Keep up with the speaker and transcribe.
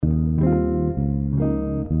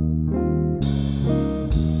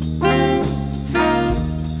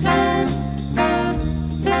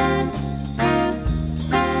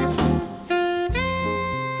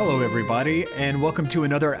everybody, and welcome to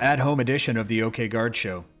another at-home edition of the OK Guard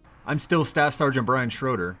Show. I'm still Staff Sergeant Brian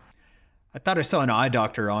Schroeder. I thought I saw an eye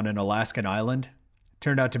doctor on an Alaskan island.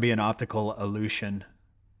 Turned out to be an optical illusion,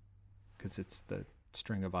 because it's the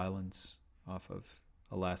string of islands off of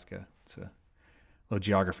Alaska. It's a little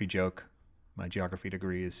geography joke. My geography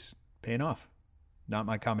degree is paying off, not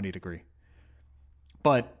my comedy degree.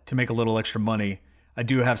 But to make a little extra money, I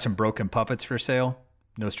do have some broken puppets for sale,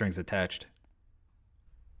 no strings attached.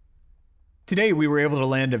 Today, we were able to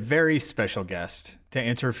land a very special guest to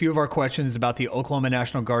answer a few of our questions about the Oklahoma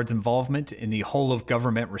National Guard's involvement in the whole of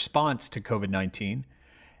government response to COVID-19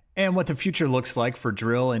 and what the future looks like for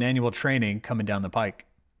drill and annual training coming down the pike.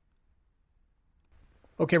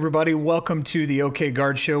 Okay, everybody, welcome to the OK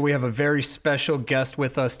Guard Show. We have a very special guest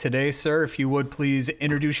with us today, sir. If you would please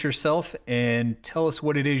introduce yourself and tell us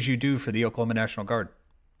what it is you do for the Oklahoma National Guard.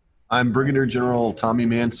 I'm Brigadier General Tommy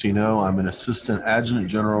Mancino. I'm an Assistant Adjutant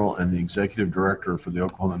General and the Executive Director for the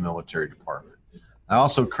Oklahoma Military Department. I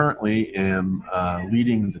also currently am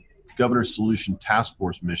leading the Governor's Solution Task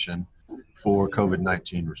Force mission for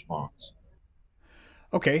COVID-19 response.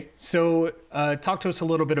 Okay, so talk to us a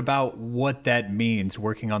little bit about what that means,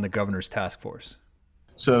 working on the Governor's Task Force.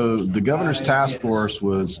 So the Governor's Task Force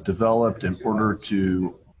was developed in order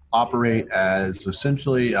to operate as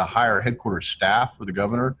essentially a higher headquarters staff for the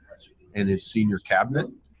governor and his senior cabinet.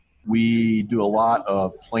 We do a lot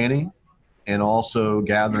of planning and also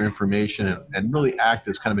gather information and really act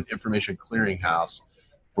as kind of an information clearinghouse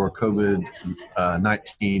for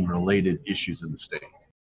COVID-19 related issues in the state.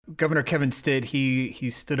 Governor Kevin Stitt, he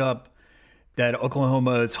stood up that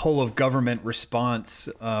Oklahoma's whole of government response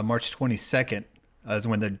March 22nd is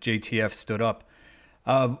when the JTF stood up.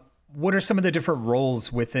 What are some of the different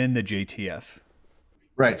roles within the JTF?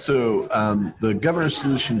 Right. So the Governor's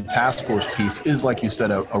Solution Task Force piece is, like you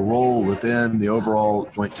said, a role within the overall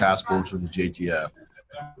Joint Task Force of the JTF.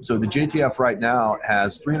 So the JTF right now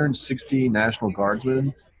has 360 National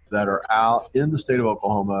Guardsmen that are out in the state of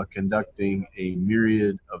Oklahoma conducting a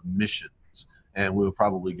myriad of missions. And we'll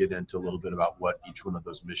probably get into a little bit about what each one of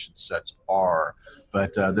those mission sets are.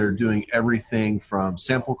 But they're doing everything from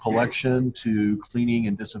sample collection to cleaning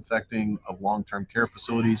and disinfecting of long-term care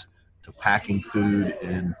facilities to packing food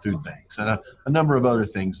in food banks and a number of other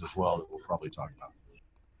things as well that we'll probably talk about.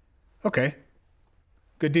 Okay,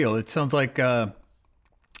 good deal. It sounds like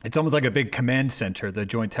it's almost like a big command center, the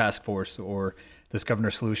Joint Task Force or this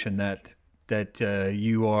Governor's Solution that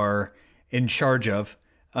you are in charge of.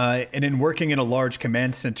 And in working in a large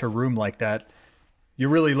command center room like that, you're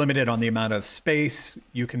really limited on the amount of space.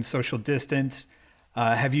 You can social distance.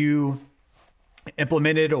 Have you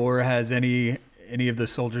implemented, or has any of the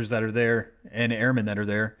soldiers that are there and airmen that are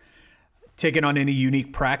there taken on any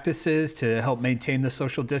unique practices to help maintain the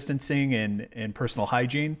social distancing and personal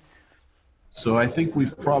hygiene? So I think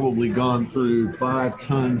we've probably gone through 5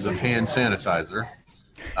 tons of hand sanitizer.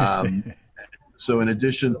 So in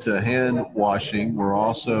addition to hand washing, we're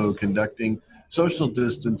also conducting social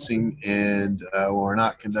distancing, and we're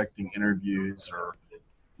not conducting interviews or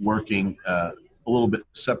working a little bit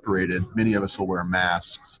separated. Many of us will wear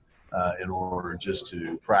masks in order just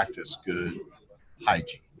to practice good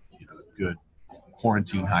hygiene, good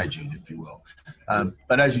quarantine hygiene, if you will.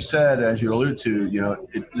 But as you said, as you alluded to,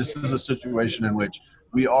 this is a situation in which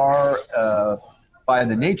we are, by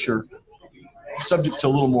the nature, subject to a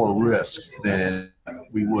little more risk than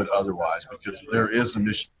we would otherwise, because there is a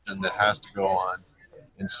mission that has to go on.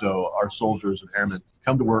 And so our soldiers and airmen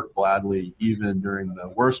come to work gladly, even during the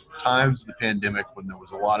worst times of the pandemic, when there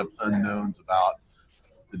was a lot of unknowns about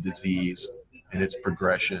the disease and its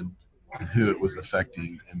progression and who it was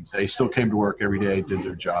affecting. And they still came to work every day, did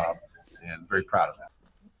their job, and very proud of that.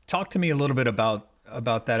 Talk to me a little bit about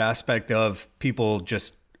that aspect of people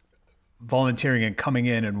just volunteering and coming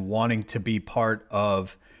in and wanting to be part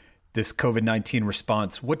of this COVID-19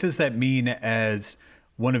 response. What does that mean as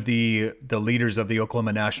one of the leaders of the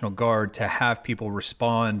Oklahoma National Guard to have people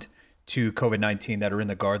respond to COVID-19 that are in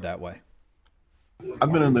the Guard that way?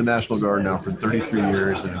 I've been in the National Guard now for 33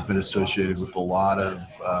 years and have been associated with a lot of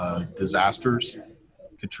disasters.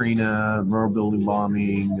 Katrina, Merle building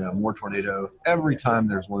bombing, more tornado. Every time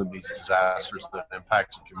there's one of these disasters that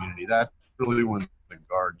impacts the community, that's really when the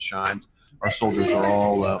Guard shines. Our soldiers are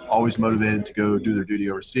all always motivated to go do their duty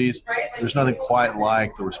overseas. There's nothing quite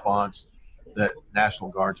like the response that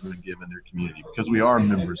National Guardsmen give in their community, because we are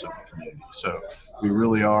members of the community. So we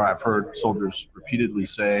really are. I've heard soldiers repeatedly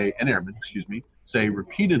say, and airmen, say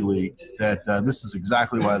repeatedly that this is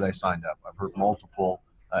exactly why they signed up. I've heard multiple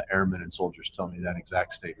airmen and soldiers tell me that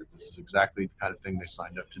exact statement. This is exactly the kind of thing they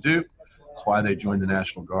signed up to do. That's why they joined the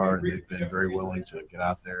National Guard, and they've been very willing to get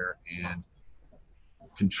out there and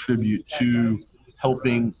contribute to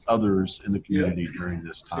helping others in the community during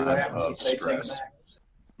this time of stress.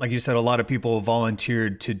 Like you said, a lot of people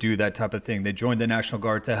volunteered to do that type of thing. They joined the National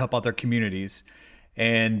Guard to help out their communities.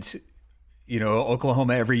 And,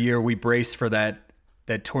 Oklahoma, every year we brace for that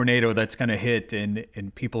tornado that's going to hit,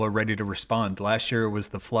 and people are ready to respond. Last year it was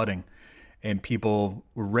the flooding, and people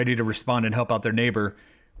were ready to respond and help out their neighbor.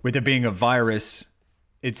 With it being a virus,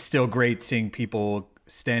 it's still great seeing people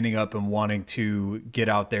standing up and wanting to get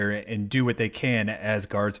out there and do what they can as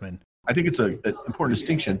guardsmen. I think it's an important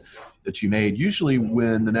distinction that you made. Usually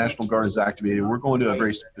when the National Guard is activated, we're going to a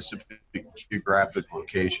very specific geographic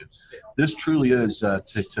location. This truly is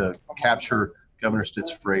to capture Governor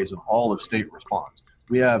Stitt's phrase of all of state response.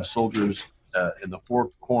 We have soldiers in the four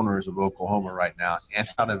corners of Oklahoma right now, and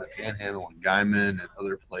out in the Panhandle and Guyman and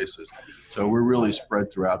other places. So we're really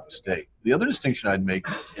spread throughout the state. The other distinction I'd make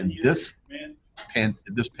in this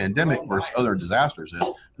pandemic versus other disasters is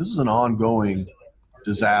this is an ongoing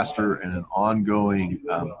disaster and an ongoing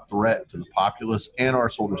threat to the populace and our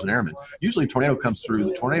soldiers and airmen. Usually a tornado comes through,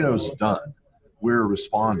 the tornado's done. We're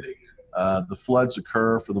responding. The floods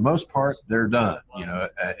occur, for the most part, they're done,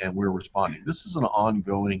 and we're responding. This is an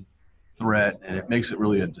ongoing threat, and it makes it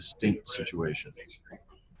really a distinct situation.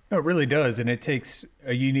 No, it really does. And it takes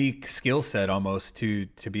a unique skill set almost to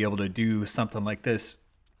be able to do something like this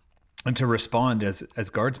and to respond as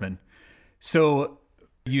guardsmen. So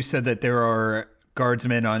you said that there are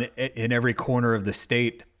guardsmen in every corner of the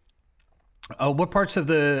state. What parts of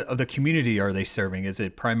the community are they serving? Is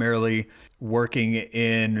it primarily working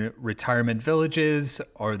in retirement villages?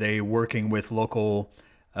 Are they working with local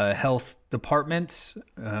health departments?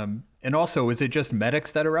 And also, is it just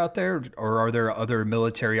medics that are out there, or are there other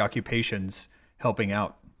military occupations helping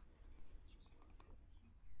out?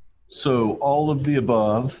 So all of the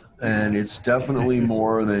above, and it's definitely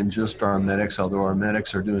more than just our medics, although our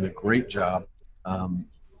medics are doing a great job.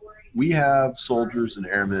 We have soldiers and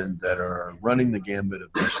airmen that are running the gambit of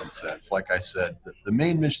mission sets. Like I said, the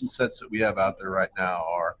main mission sets that we have out there right now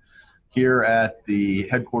are here at the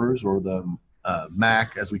headquarters, or the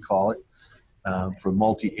MAC, as we call it, for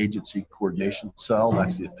Multi-Agency Coordination Cell.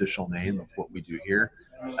 That's the official name of what we do here.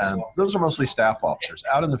 Those are mostly staff officers.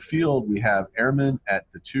 Out in the field, we have airmen at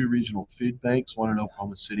the two regional food banks, one in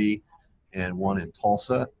Oklahoma City and one in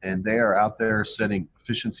Tulsa, and they are out there setting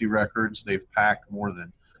efficiency records. They've packed more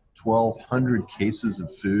than 1,200 cases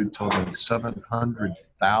of food, totaling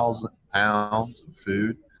 700,000 pounds of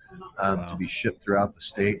food to be shipped throughout the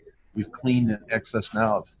state. We've cleaned in excess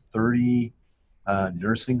now of 30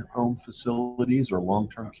 nursing home facilities or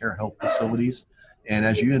long-term care health facilities. And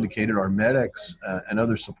as you indicated, our medics and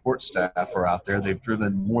other support staff are out there. They've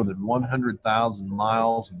driven more than 100,000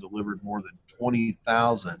 miles and delivered more than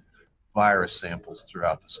 20,000 virus samples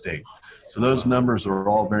throughout the state. So those numbers are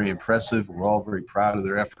all very impressive. We're all very proud of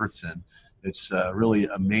their efforts, and it's really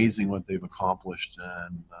amazing what they've accomplished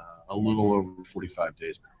in a little over 45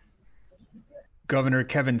 days now. Governor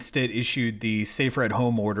Kevin Stitt issued the Safer at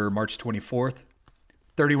Home order March 24th.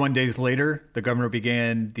 31 days later, the governor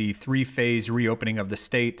began the 3-phase reopening of the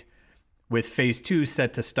state, with phase 2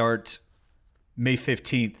 set to start May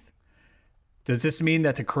 15th. Does this mean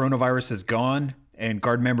that the coronavirus is gone and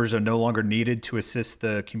Guard members are no longer needed to assist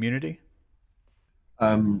the community?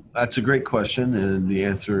 That's a great question, and the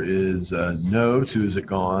answer is no to is it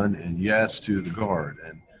gone, and yes to the Guard.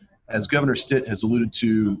 And as Governor Stitt has alluded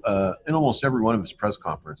to in almost every one of his press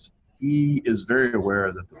conferences, he is very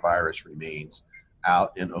aware that the virus remains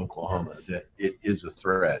out in Oklahoma, that it is a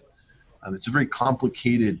threat. It's a very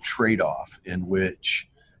complicated trade-off in which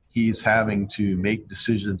he's having to make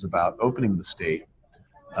decisions about opening the state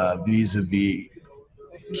vis-a-vis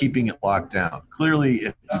keeping it locked down. Clearly,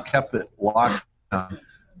 if you kept it locked down,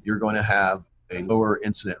 you're going to have a lower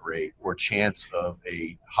incident rate or chance of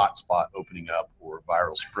a hotspot opening up or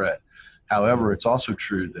viral spread. However, it's also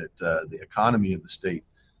true that the economy of the state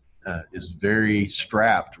is very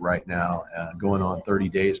strapped right now, going on 30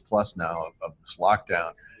 days plus now of this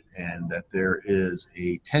lockdown, and that there is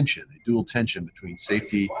a dual tension between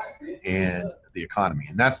safety and the economy.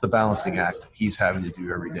 And that's the balancing act that he's having to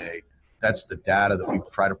do every day. That's the data that we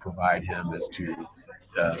try to provide him as to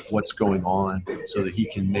what's going on so that he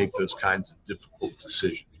can make those kinds of difficult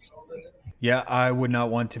decisions. Yeah, I would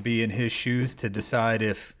not want to be in his shoes to decide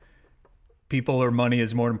if people or money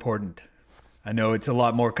is more important. I know it's a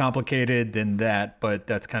lot more complicated than that, but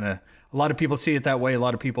that's kind of, a lot of people see it that way. A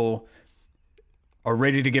lot of people are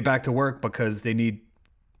ready to get back to work because they need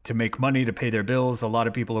to make money to pay their bills. A lot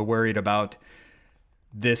of people are worried about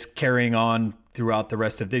this carrying on throughout the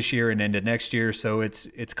rest of this year and into next year. So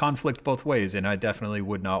it's conflict both ways, and I definitely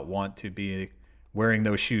would not want to be wearing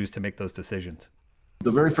those shoes to make those decisions.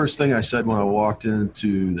 The very first thing I said when I walked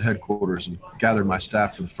into the headquarters and gathered my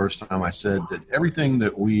staff for the first time, I said that everything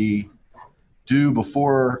that we do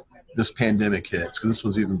before this pandemic hits, because this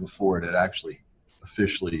was even before it had actually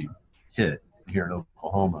officially hit here in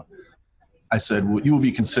Oklahoma, I said, well, you will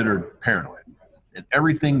be considered paranoid. And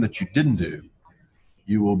everything that you didn't do,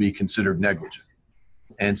 you will be considered negligent.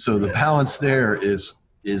 And so the balance there is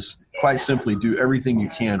quite simply do everything you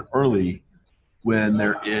can early when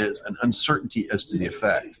there is an uncertainty as to the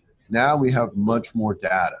effect. Now we have much more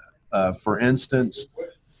data. For instance,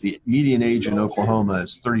 the median age in Oklahoma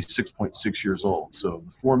is 36.6 years old. So the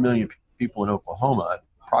 4 million people in Oklahoma,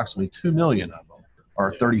 approximately 2 million of them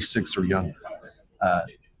are 36 or younger.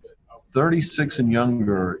 36 and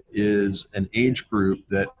younger is an age group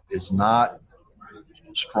that is not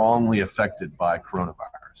strongly affected by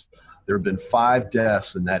coronavirus. There have been 5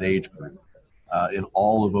 deaths in that age group in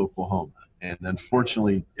all of Oklahoma. And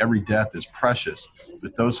unfortunately, every death is precious.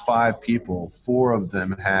 But those 5 people, 4 of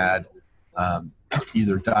them had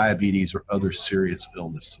either diabetes or other serious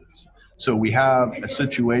illnesses. So we have a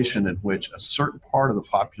situation in which a certain part of the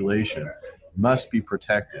population must be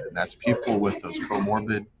protected. And that's people with those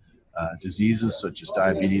comorbid diseases such as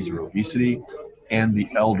diabetes or obesity, and the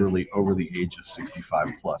elderly over the age of 65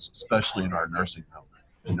 plus, especially in our nursing home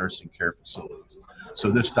and nursing care facilities.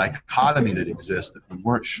 So this dichotomy that exists that we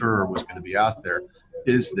weren't sure was going to be out there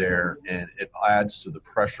is there, and it adds to the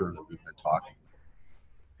pressure that we've been talking about.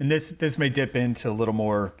 And this may dip into a little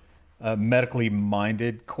more medically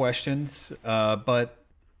minded questions, but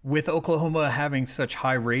with Oklahoma having such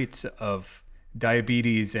high rates of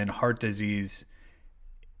diabetes and heart disease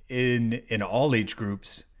in all age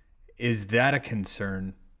groups, is that a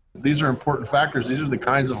concern? These are important factors. These are the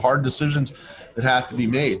kinds of hard decisions that have to be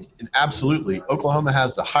made. And absolutely, Oklahoma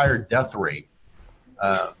has the higher death rate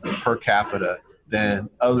per capita than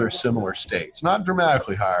other similar states. Not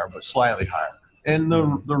dramatically higher, but slightly higher. And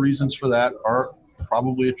the reasons for that are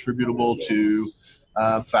probably attributable to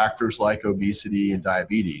factors like obesity and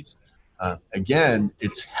diabetes. Again,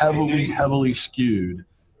 it's heavily skewed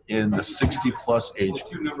in the 60 plus age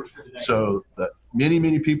group. So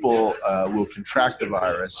many people will contract the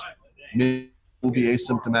virus, many will be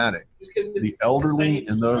asymptomatic. The elderly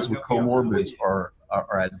and those with comorbids are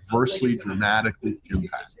adversely dramatically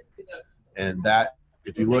impacted. And that,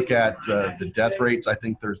 if you look at the death rates, I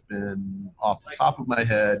think there's been, off the top of my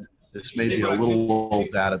head, this may be a little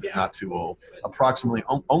old data, but not too old,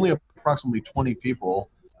 only approximately 20 people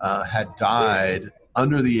had died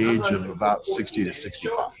under the age of about 60 to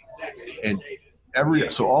 65. And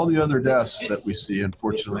so all the other deaths that we see,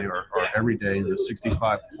 unfortunately, are every day in the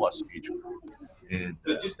 65 plus age group. And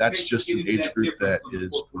that's just an age group that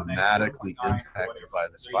is dramatically impacted by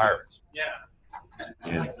this virus.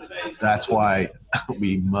 And that's why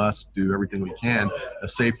we must do everything we can. A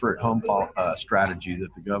safer at home strategy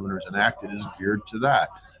that the governor's enacted is geared to that.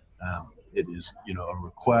 It is, a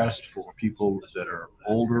request for people that are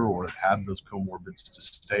older or have those comorbids to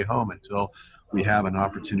stay home until we have an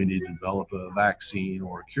opportunity to develop a vaccine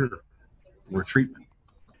or a cure or treatment.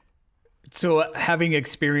 So having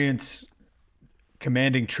experience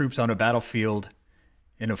commanding troops on a battlefield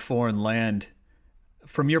in a foreign land,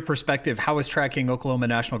 from your perspective, how is tracking Oklahoma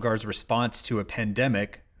National Guard's response to a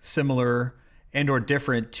pandemic similar and or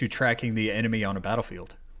different to tracking the enemy on a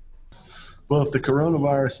battlefield? Well, if the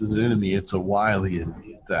coronavirus is an enemy, it's a wily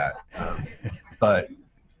enemy at that. But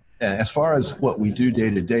as far as what we do day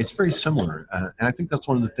to day, it's very similar. And I think that's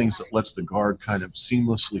one of the things that lets the Guard kind of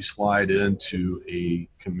seamlessly slide into a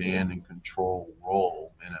command and control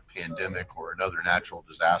role in a pandemic or another natural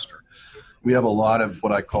disaster. We have a lot of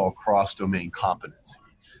what I call cross-domain competency.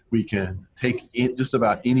 We can take just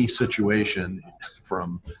about any situation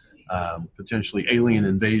from potentially alien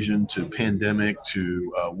invasion to pandemic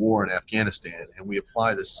to war in Afghanistan, and we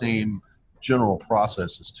apply the same general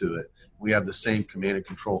processes to it. We have the same command and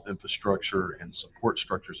control infrastructure and support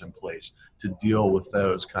structures in place to deal with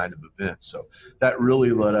those kind of events. So that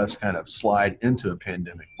really let us kind of slide into a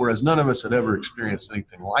pandemic, whereas none of us had ever experienced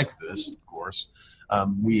anything like this, of course.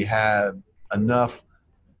 We had enough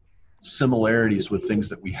similarities with things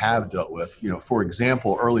that we have dealt with. For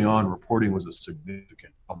example, early on, reporting was a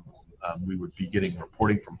significant problem. We would be getting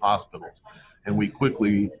reporting from hospitals, and we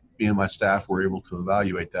quickly, me and my staff, were able to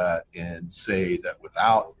evaluate that and say that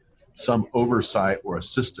without some oversight or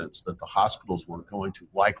assistance, that the hospitals were going to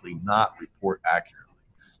likely not report accurately.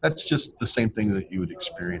 That's just the same thing that you would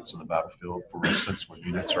experience in the battlefield, for instance, when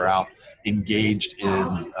units are out engaged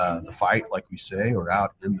in the fight, like we say, or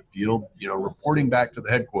out in the field. Reporting back to the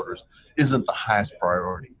headquarters isn't the highest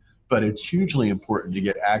priority, but it's hugely important to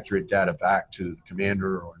get accurate data back to the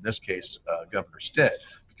commander, or in this case, Governor Stitt,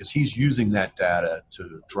 because he's using that data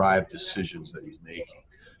to drive decisions that he's making.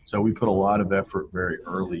 So we put a lot of effort very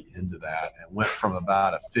early into that and went from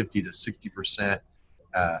about a 50 to 60%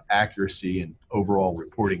 accuracy and overall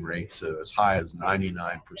reporting rate to as high as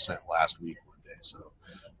 99% last week one day. So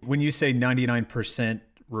When you say 99%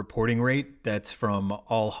 reporting rate, that's from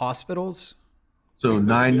all hospitals?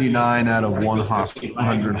 99 out of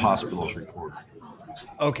 100 hospitals reported.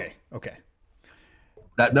 Okay. Okay.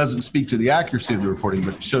 That doesn't speak to the accuracy of the reporting,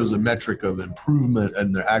 but it shows a metric of improvement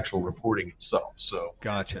in the actual reporting itself. So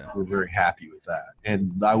Gotcha. we're very happy with that.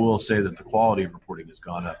 And I will say that the quality of reporting has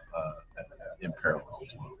gone up in parallel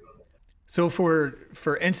as well. So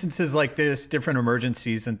for instances like this, different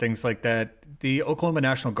emergencies and things like that, the Oklahoma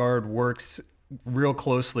National Guard works real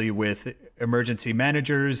closely with emergency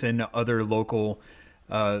managers and other local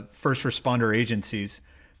first responder agencies.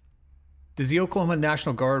 Does the Oklahoma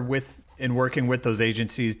National Guard, in working with those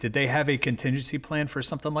agencies, did they have a contingency plan for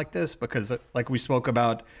something like this? Because like we spoke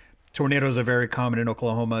about, tornadoes are very common in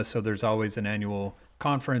Oklahoma, so there's always an annual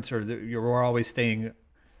conference, or you're always staying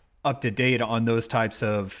up to date on those types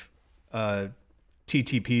of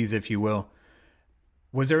TTPs, if you will.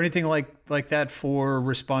 Was there anything like that for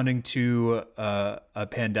responding to a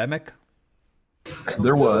pandemic?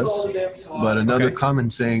 There was, but another Okay. common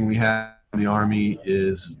saying we have in the Army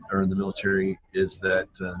or in the military, is that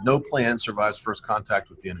no plan survives first contact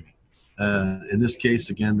with the enemy. In this case,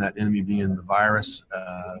 again, that enemy being the virus,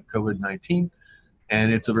 COVID-19,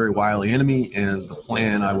 and it's a very wily enemy. And the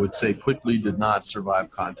plan, I would say, quickly did not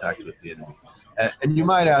survive contact with the enemy. And you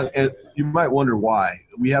might wonder why.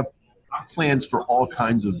 We have plans for all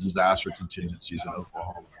kinds of disaster contingencies in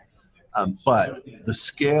Oklahoma. But the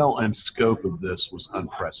scale and scope of this was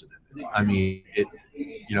unprecedented. I mean,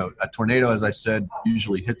 a tornado, as I said,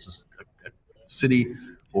 usually hits a city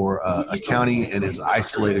or a county and is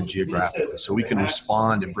isolated geographically. So we can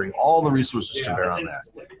respond and bring all the resources to bear on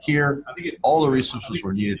that. Here, all the resources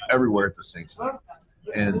were needed everywhere at the same time.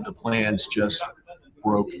 And the plans just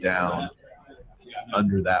broke down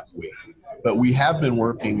under that weight. But we have been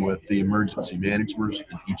working with the emergency managers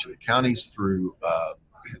in each of the counties through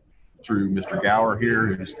Mr. Gower here,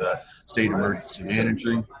 who's the state emergency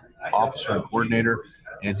managing officer and coordinator,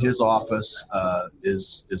 and his office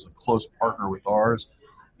is a close partner with ours.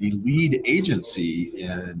 The lead agency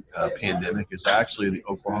in pandemic is actually the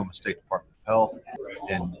Oklahoma State Department of Health,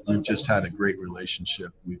 and we've just had a great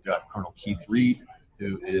relationship. We've got Colonel Keith Reed,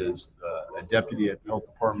 who is a deputy at the health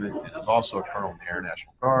department and is also a colonel in the Air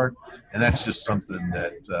National Guard, and that's just something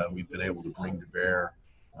that we've been able to bring to bear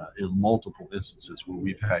in multiple instances where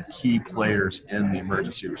we've had key players in the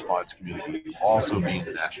emergency response community also being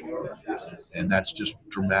the National Guard. And that's just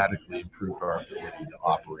dramatically improved our ability to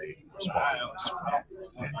operate and respond to this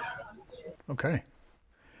pandemic. Okay.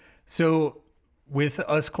 So with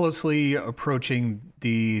us closely approaching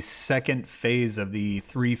the second phase of the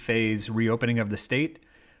three-phase reopening of the state,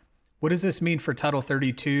 what does this mean for Title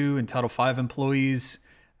 32 and Title 5 employees,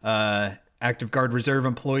 active Guard Reserve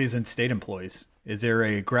employees, and state employees? Is there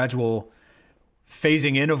a gradual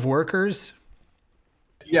phasing in of workers?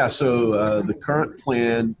 Yeah, so the current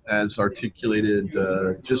plan, as articulated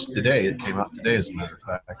just today, it came out today as a matter of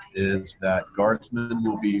fact, is that guardsmen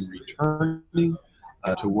will be returning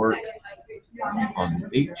to work on the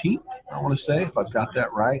 18th, I want to say, if I've got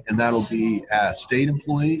that right. And that'll be state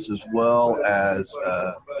employees as well as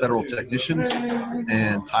federal technicians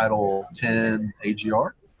and Title 10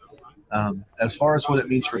 AGR. As far as what it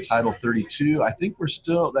means for Title 32, I think we're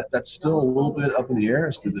still that's still a little bit up in the air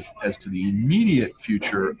as to the immediate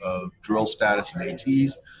future of drill status and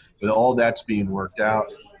ATs. With all that's being worked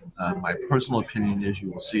out, my personal opinion is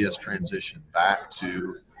you will see us transition back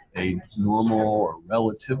to a normal or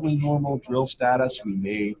relatively normal drill status. We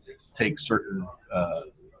may take certain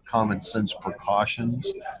common sense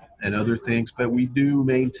precautions and other things, but we do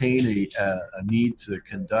maintain a need to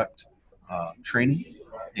conduct training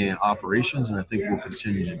and operations, and I think we'll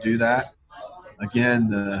continue to do that. Again,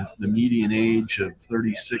 the median age of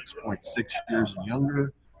 36.6 years and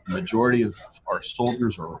younger. The majority of our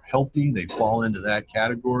soldiers are healthy. They fall into that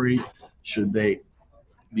category. Should they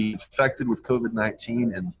be infected with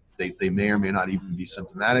COVID-19, and they may or may not even be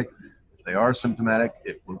symptomatic. If they are symptomatic,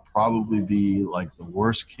 it would probably be like the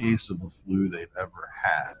worst case of the flu they've ever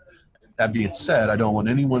had. That being said, I don't want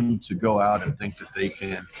anyone to go out and think that they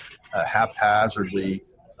can haphazardly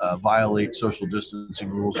violate social distancing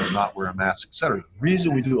rules or not wear a mask, et cetera. The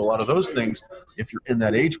reason we do a lot of those things, if you're in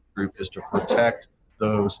that age group, is to protect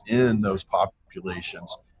those in those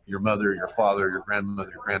populations, your mother, your father, your grandmother,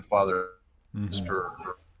 your grandfather, sister,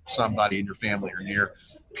 or somebody in your family or near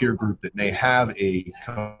peer group that may have a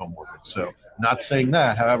comorbid. So not saying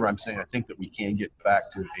that, however, I'm saying I think that we can get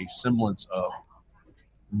back to a semblance of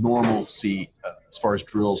normalcy as far as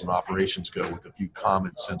drills and operations go with a few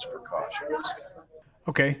common sense precautions.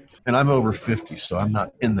 Okay. And I'm over 50, so I'm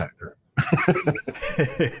not in that group.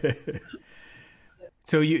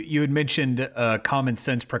 So you had mentioned common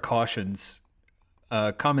sense precautions.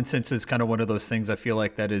 Common sense is kind of one of those things I feel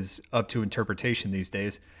like that is up to interpretation these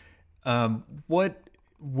days. What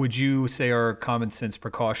would you say are common sense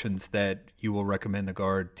precautions that you will recommend the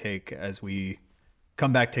Guard take as we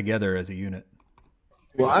come back together as a unit?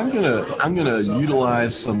 Well, I'm gonna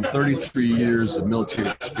utilize some 33 years of military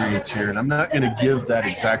experience here, and I'm not gonna give that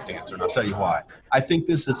exact answer, and I'll tell you why. I think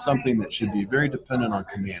this is something that should be very dependent on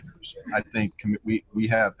commanders. I think we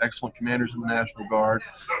have excellent commanders in the National Guard,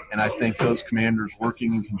 and I think those commanders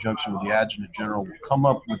working in conjunction with the Adjutant General will come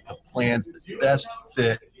up with the plans that best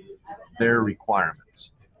fit their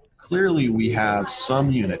requirements. Clearly, we have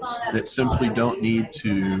some units that simply don't need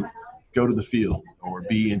to go to the field or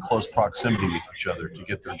be in close proximity with each other to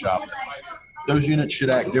get their job done. Those units should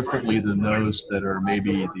act differently than those that are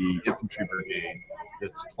maybe the infantry brigade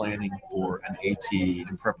that's planning for an AT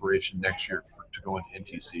in preparation next year to go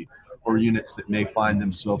into NTC, or units that may find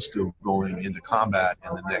themselves still going into combat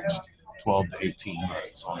in the next 12 to 18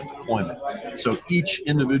 months on a deployment. So each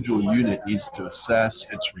individual unit needs to assess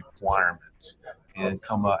its requirements and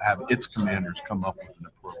have its commanders come up with an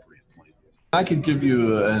appropriate plan. I could give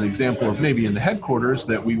you an example of maybe in the headquarters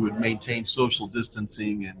that we would maintain social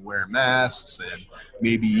distancing and wear masks and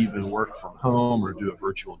maybe even work from home or do a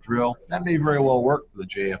virtual drill. That may very well work for the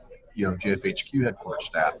JFHQ headquarters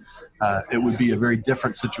staff. It would be a very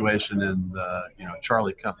different situation in the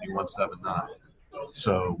Charlie Company 179.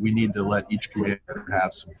 So we need to let each commander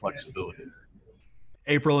have some flexibility.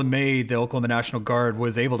 April and May, the Oklahoma National Guard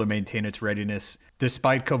was able to maintain its readiness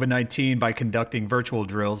despite COVID-19 by conducting virtual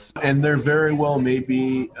drills. And there very well may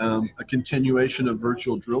be a continuation of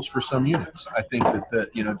virtual drills for some units. I think that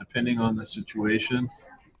depending on the situation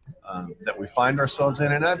that we find ourselves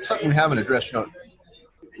in, and that's something we haven't addressed.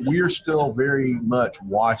 We are still very much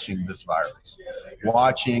watching this virus,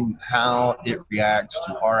 watching how it reacts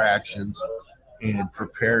to our actions, and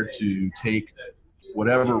prepared to take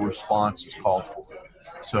whatever response is called for.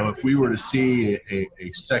 So if we were to see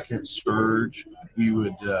a second surge, we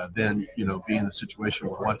would then, be in the situation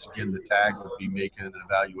where once again the TAG would be making an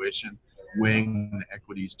evaluation, weighing the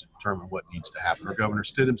equities to determine what needs to happen. Or Governor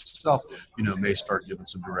Stitt himself, may start giving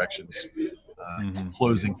some directions,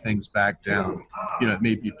 closing things back down. It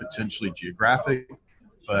may be potentially geographic,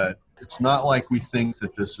 but it's not like we think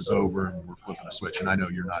that this is over and we're flipping a switch. And I know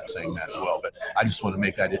you're not saying that as well, but I just want to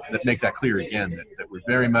make that clear again, that we're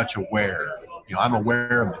very much aware. I'm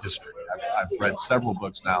aware of the history. I've read several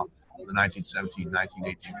books now on the 1917,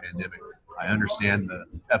 1918 pandemic. I understand the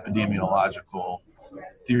epidemiological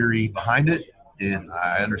theory behind it, and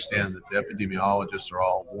I understand that the epidemiologists are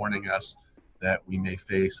all warning us that we may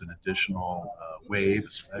face an additional wave,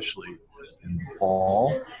 especially in the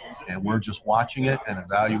fall, and we're just watching it and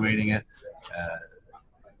evaluating it.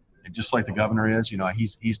 And just like the governor is,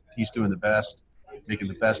 he's doing the best, making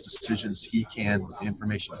the best decisions he can with the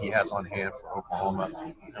information he has on hand for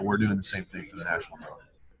Oklahoma, and we're doing the same thing for the National Guard.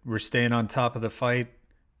 We're staying on top of the fight,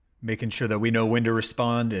 making sure that we know when to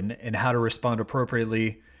respond and how to respond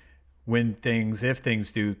appropriately if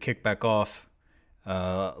things do kick back off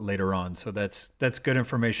later on. So that's good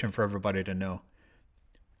information for everybody to know.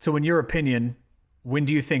 So in your opinion, when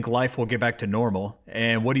do you think life will get back to normal,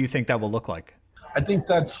 and what do you think that will look like? I think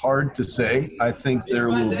that's hard to say. I think there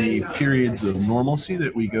will be periods of normalcy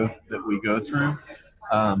that we go through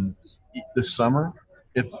this summer.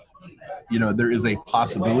 If there is a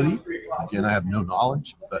possibility, again, I have no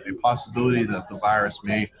knowledge, but a possibility that the virus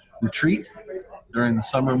may retreat during the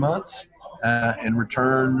summer months and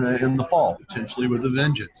return in the fall, potentially with a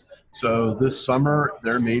vengeance. So this summer,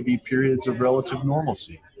 there may be periods of relative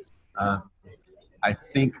normalcy. I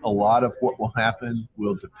think a lot of what will happen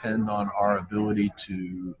will depend on our ability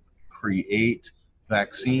to create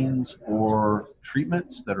vaccines or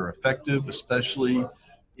treatments that are effective, especially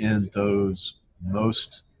in those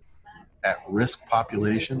most at-risk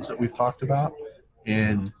populations that we've talked about.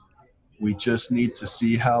 And we just need to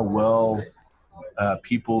see how well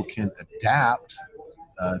people can adapt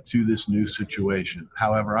to this new situation.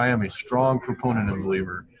 However, I am a strong proponent and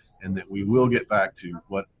believer in that we will get back to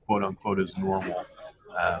what quote unquote is normal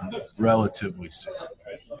relatively soon.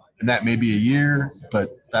 And that may be a year, but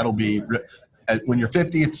that'll be when you're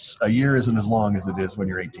 50. It's a year isn't as long as it is when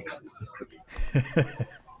you're 18.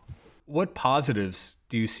 What positives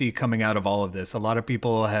do you see coming out of all of this? A lot of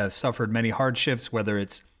people have suffered many hardships, whether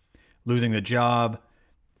it's losing a job,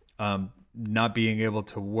 not being able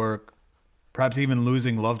to work, perhaps even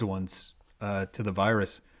losing loved ones to the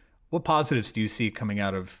virus. What positives do you see coming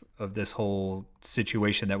out of this whole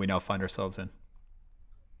situation that we now find ourselves in?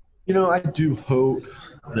 I do hope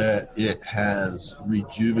that it has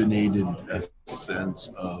rejuvenated a sense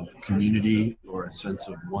of community or a sense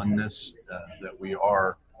of oneness, that we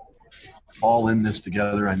are all in this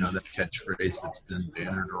together. I know that catchphrase that's been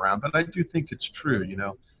bannered around, but I do think it's true.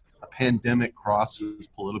 A pandemic crosses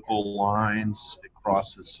political lines, it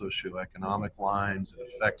crosses socioeconomic lines, it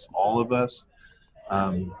affects all of us.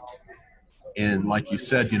 Um, and like you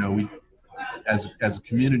said, we as a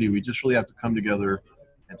community, we just really have to come together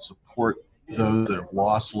and support those that have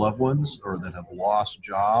lost loved ones or that have lost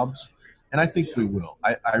jobs. And I think we will.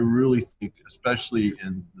 I really think, especially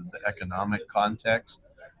in the economic context,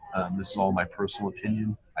 this is all my personal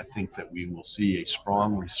opinion. I think that we will see a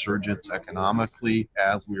strong resurgence economically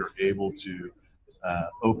as we are able to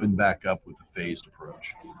open back up with a phased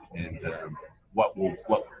approach. And what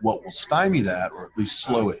will stymie that, or at least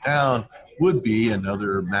slow it down, would be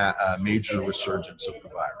another major resurgence of the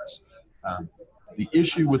virus. The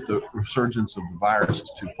issue with the resurgence of the virus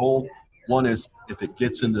is twofold. One is if it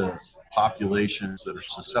gets into populations that are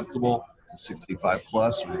susceptible, 65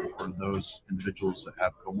 plus, or those individuals that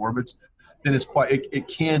have comorbids, then it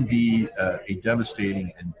can be a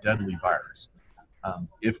devastating and deadly virus.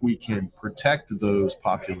 If we can protect those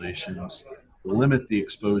populations, limit the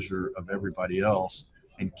exposure of everybody else,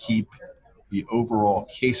 and keep the overall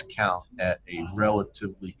case count at a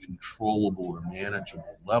relatively controllable or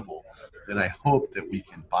manageable level, then I hope that we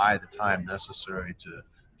can buy the time necessary to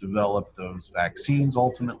develop those vaccines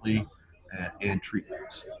ultimately and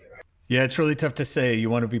treatments. Yeah, it's really tough to say. You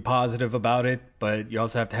want to be positive about it, but you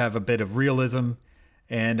also have to have a bit of realism.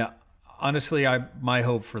 And honestly, my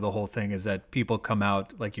hope for the whole thing is that people come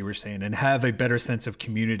out, like you were saying, and have a better sense of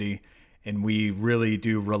community. And we really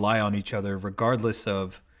do rely on each other, regardless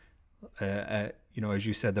of, as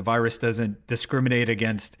you said, the virus doesn't discriminate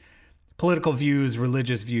against political views,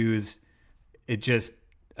 religious views. It just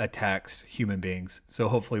attacks human beings. So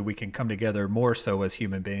hopefully we can come together more so as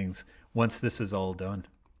human beings once this is all done.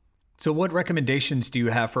 So what recommendations do you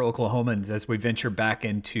have for Oklahomans as we venture back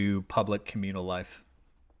into public communal life?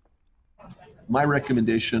 My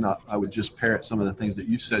recommendation, I would just parrot some of the things that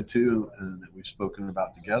you said too, and that we've spoken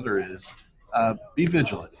about together, is be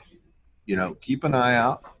vigilant. Keep an eye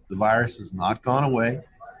out. The virus has not gone away.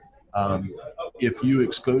 If you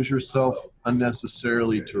expose yourself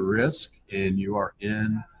unnecessarily to risk and you are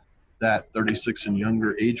in that 36 and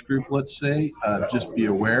younger age group, let's say, just be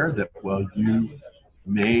aware that while you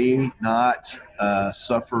may not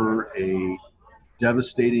suffer a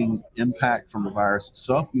devastating impact from the virus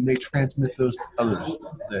itself, you may transmit those to others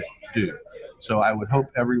that do. So I would hope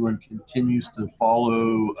everyone continues to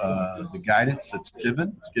follow the guidance that's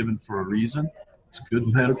given. It's given for a reason. It's good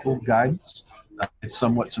medical guidance. It's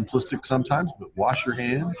somewhat simplistic sometimes, but wash your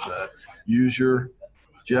hands, use your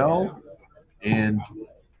gel, and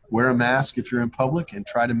wear a mask if you're in public, and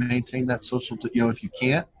try to maintain that if you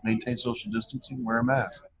can't maintain social distancing, wear a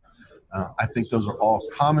mask. I think those are all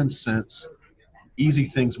common sense, easy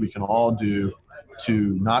things we can all do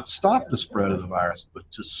to not stop the spread of the virus,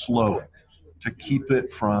 but to slow it, to keep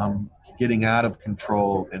it from getting out of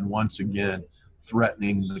control and once again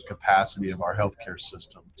threatening the capacity of our healthcare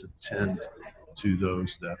system to tend to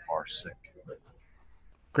those that are sick.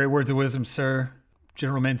 Great words of wisdom, sir.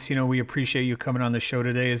 General Mancino, we appreciate you coming on the show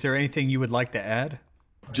today. Is there anything you would like to add?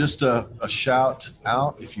 Just a shout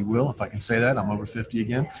out, if you will, if I can say that, I'm over 50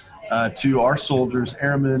 again, to our soldiers,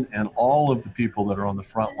 airmen, and all of the people that are on the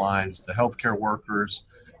front lines, the healthcare workers,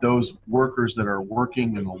 those workers that are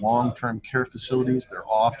working in the long-term care facilities. They're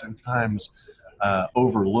oftentimes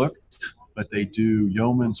overlooked, but they do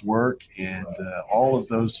yeoman's work, and all of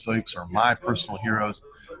those folks are my personal heroes.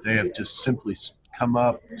 They have just simply come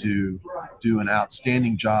up to do an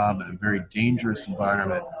outstanding job in a very dangerous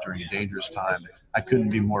environment during a dangerous time. I couldn't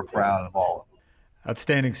be more proud of all of them.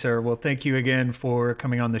 Outstanding, sir. Well, thank you again for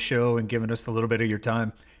coming on the show and giving us a little bit of your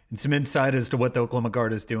time and some insight as to what the Oklahoma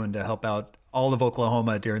Guard is doing to help out all of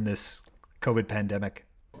Oklahoma during this COVID pandemic.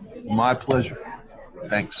 My pleasure.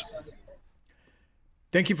 Thanks.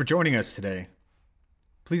 Thank you for joining us today.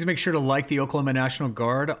 Please make sure to like the Oklahoma National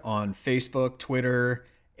Guard on Facebook, Twitter,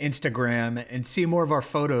 Instagram, and see more of our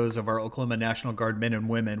photos of our Oklahoma National Guard men and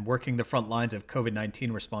women working the front lines of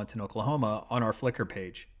COVID-19 response in Oklahoma on our Flickr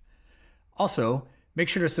page. Also, make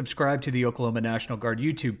sure to subscribe to the Oklahoma National Guard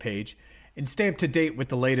YouTube page and stay up to date with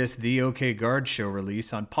the latest The OK Guard Show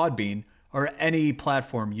release on Podbean or any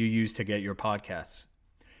platform you use to get your podcasts.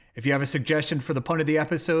 If you have a suggestion for the point of the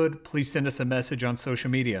episode, please send us a message on social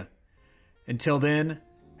media. Until then,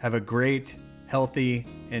 have a great, healthy,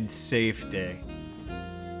 and safe day.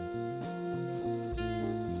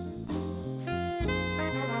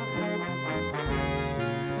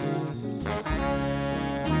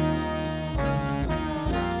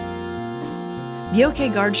 The OK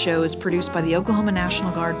Guard Show is produced by the Oklahoma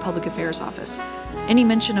National Guard Public Affairs Office. Any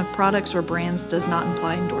mention of products or brands does not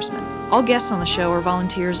imply endorsement. All guests on the show are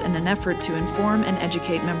volunteers in an effort to inform and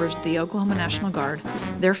educate members of the Oklahoma National Guard,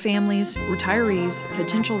 their families, retirees,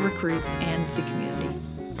 potential recruits, and the community.